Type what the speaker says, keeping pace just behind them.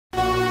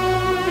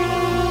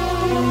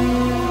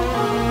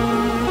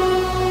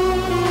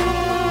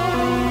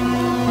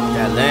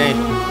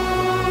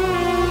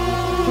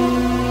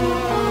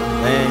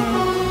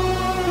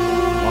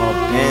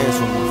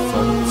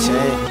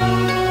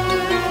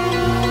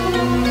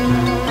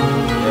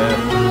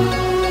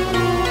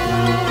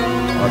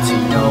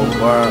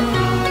Word.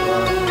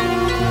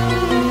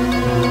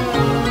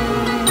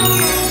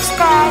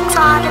 Stacks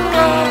on the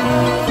bed.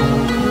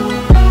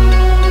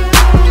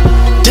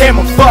 Damn,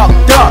 I'm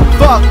fucked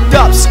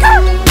up,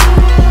 skirt.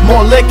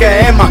 More liquor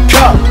in my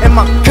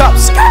cup,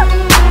 skirt.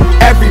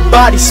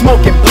 Everybody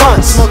smoking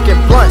blunts,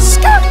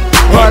 skirt.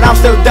 But I'm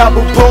still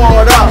double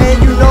poured up,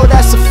 and you know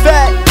that's a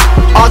fact.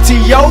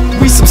 RTO,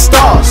 we some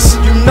stars,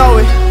 you know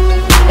it.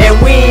 And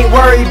we ain't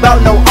worried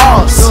about no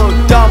odds.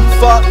 Little dumb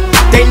fuck,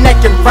 they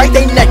necking right,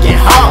 they necking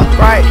hard,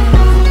 right.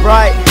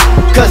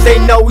 Cause they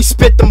know we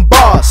spit them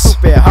bars.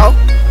 Stupid hoe.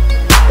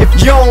 If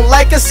you don't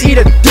like us, eat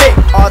a dick.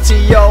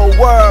 RTO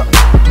world,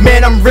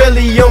 man, I'm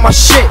really on my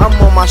shit. I'm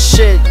on my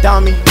shit,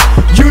 dummy.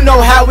 You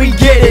know how we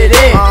get it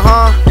in.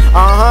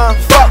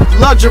 Fuck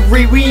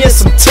luxury, we in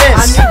some tents.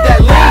 I need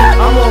that lean,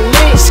 I'm on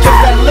lean. Skip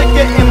that